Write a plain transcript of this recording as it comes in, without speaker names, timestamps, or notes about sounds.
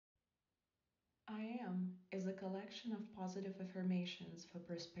is a collection of positive affirmations for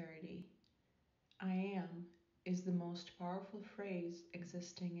prosperity. I am is the most powerful phrase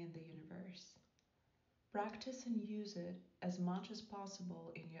existing in the universe. Practice and use it as much as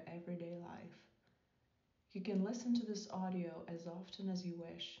possible in your everyday life. You can listen to this audio as often as you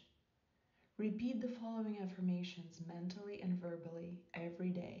wish. Repeat the following affirmations mentally and verbally every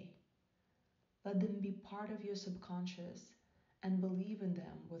day. Let them be part of your subconscious and believe in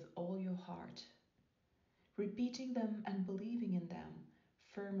them with all your heart. Repeating them and believing in them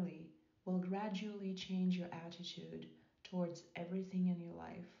firmly will gradually change your attitude towards everything in your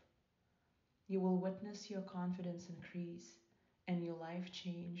life. You will witness your confidence increase and your life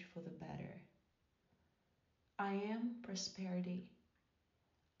change for the better. I am prosperity.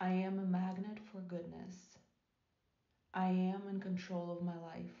 I am a magnet for goodness. I am in control of my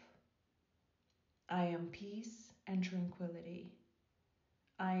life. I am peace and tranquility.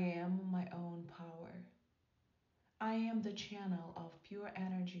 I am my own power. I am the channel of pure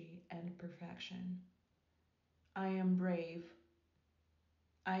energy and perfection. I am brave.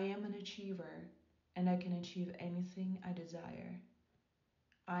 I am an achiever, and I can achieve anything I desire.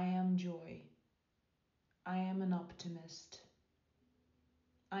 I am joy. I am an optimist.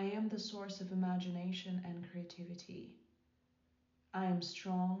 I am the source of imagination and creativity. I am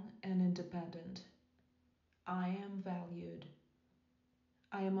strong and independent. I am valued.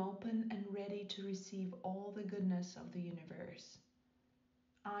 I am open and ready to receive all the goodness of the universe.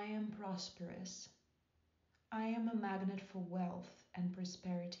 I am prosperous. I am a magnet for wealth and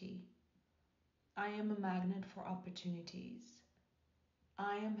prosperity. I am a magnet for opportunities.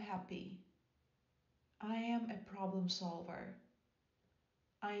 I am happy. I am a problem solver.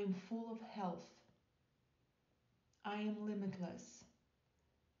 I am full of health. I am limitless.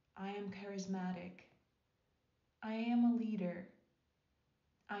 I am charismatic. I am a leader.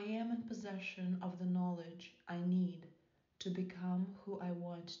 I am in possession of the knowledge I need to become who I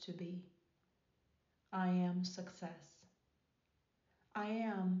want to be. I am success. I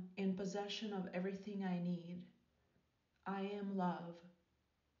am in possession of everything I need. I am love.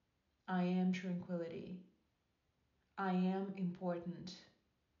 I am tranquility. I am important.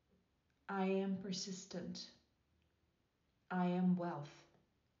 I am persistent. I am wealth.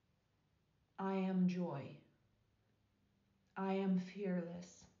 I am joy. I am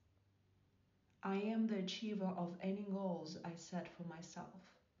fearless. I am the achiever of any goals I set for myself.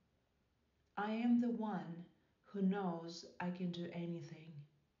 I am the one who knows I can do anything.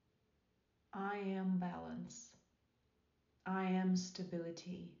 I am balance. I am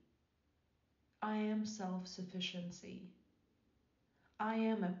stability. I am self-sufficiency. I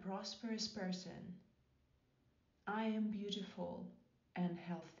am a prosperous person. I am beautiful and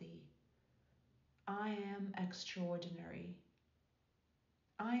healthy. I am extraordinary.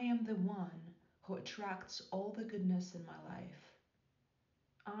 I am the one who attracts all the goodness in my life.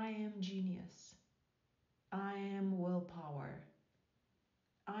 I am genius. I am willpower.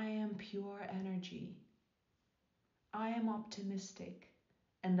 I am pure energy. I am optimistic,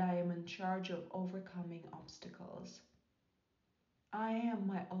 and I am in charge of overcoming obstacles. I am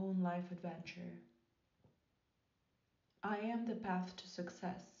my own life adventure. I am the path to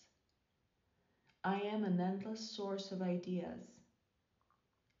success. I am an endless source of ideas.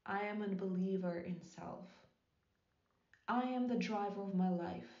 I am a believer in self. I am the driver of my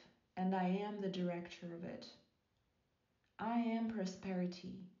life, and I am the director of it. I am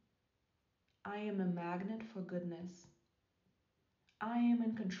prosperity. I am a magnet for goodness. I am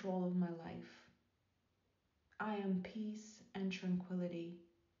in control of my life. I am peace and tranquility.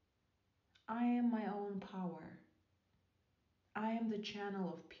 I am my own power. I am the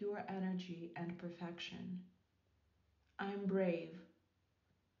channel of pure energy and perfection. I am brave.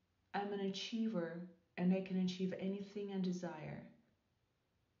 I am an achiever, and I can achieve anything I desire.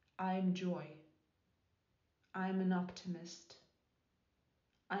 I am joy. I am an optimist.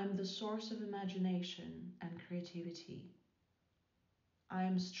 I am the source of imagination and creativity. I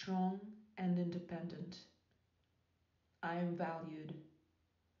am strong and independent. I am valued.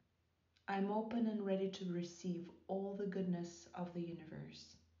 I am open and ready to receive all the goodness of the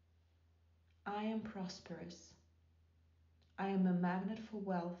universe. I am prosperous. I am a magnet for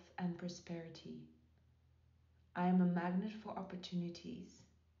wealth and prosperity. I am a magnet for opportunities.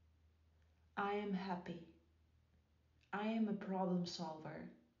 I am happy. I am a problem solver.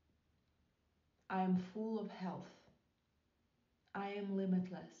 I am full of health. I am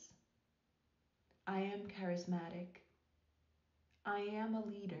limitless. I am charismatic. I am a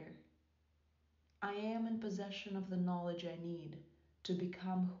leader. I am in possession of the knowledge I need to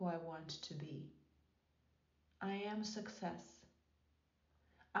become who I want to be. I am success.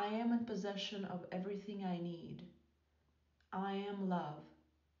 I am in possession of everything I need. I am love.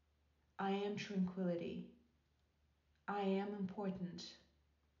 I am tranquility. I am important.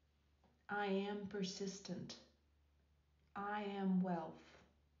 I am persistent. I am wealth.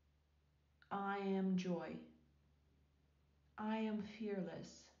 I am joy. I am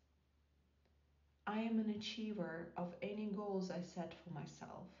fearless. I am an achiever of any goals I set for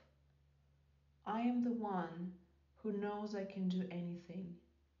myself. I am the one who knows I can do anything.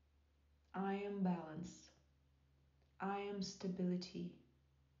 I am balance. I am stability.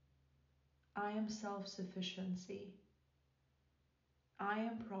 I am self-sufficiency. I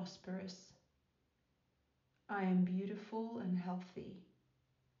am prosperous. I am beautiful and healthy.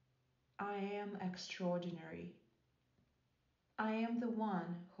 I am extraordinary. I am the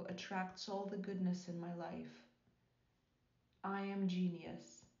one who attracts all the goodness in my life. I am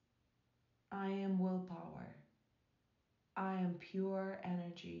genius. I am willpower. I am pure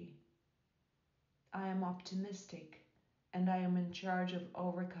energy. I am optimistic, and I am in charge of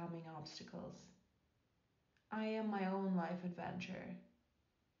overcoming obstacles. I am my own life adventure.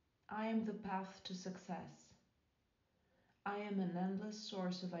 I am the path to success. I am an endless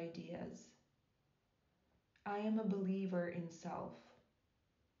source of ideas. I am a believer in self.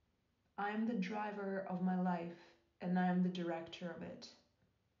 I am the driver of my life, and I am the director of it.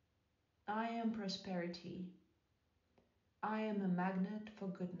 I am prosperity. I am a magnet for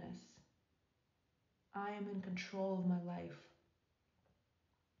goodness. I am in control of my life.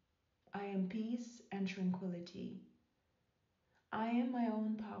 I am peace and tranquility. I am my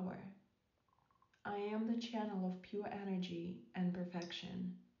own power. I am the channel of pure energy and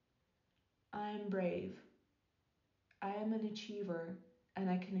perfection. I am brave. I am an achiever, and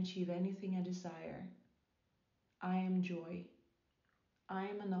I can achieve anything I desire. I am joy. I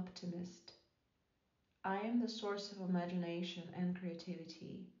am an optimist. I am the source of imagination and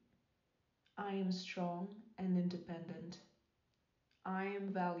creativity. I am strong and independent. I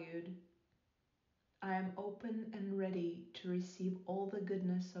am valued. I am open and ready to receive all the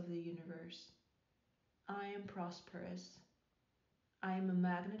goodness of the universe. I am prosperous. I am a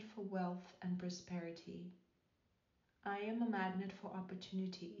magnet for wealth and prosperity. I am a magnet for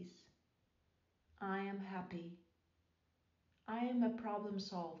opportunities. I am happy. I am a problem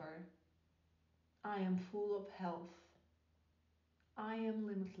solver. I am full of health. I am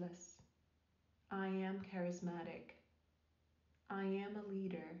limitless. I am charismatic. I am a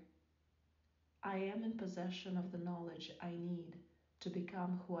leader. I am in possession of the knowledge I need to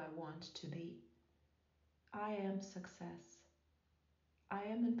become who I want to be. I am success. I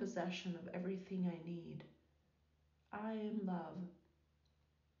am in possession of everything I need. I am love.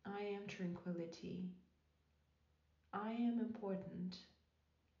 I am tranquility. I am important.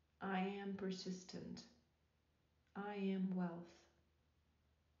 I am persistent. I am wealth.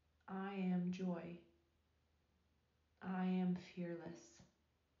 I am joy. I am fearless.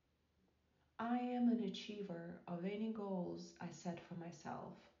 I am an achiever of any goals I set for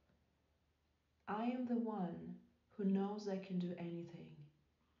myself. I am the one who knows I can do anything.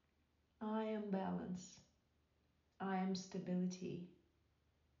 I am balance. I am stability.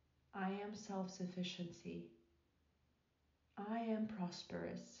 I am self-sufficiency. I am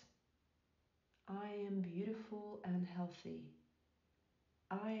prosperous. I am beautiful and healthy.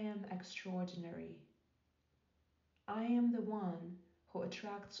 I am extraordinary. I am the one who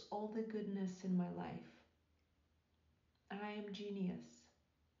attracts all the goodness in my life. I am genius.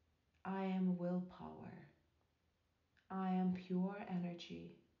 I am willpower. I am pure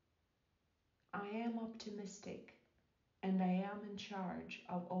energy. I am optimistic, and I am in charge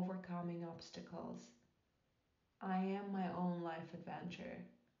of overcoming obstacles. I am my own life adventure.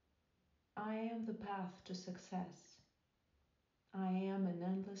 I am the path to success. I am an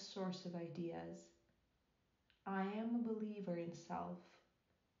endless source of ideas. I am a believer in self.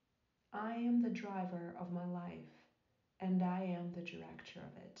 I am the driver of my life, and I am the director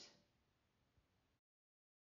of it.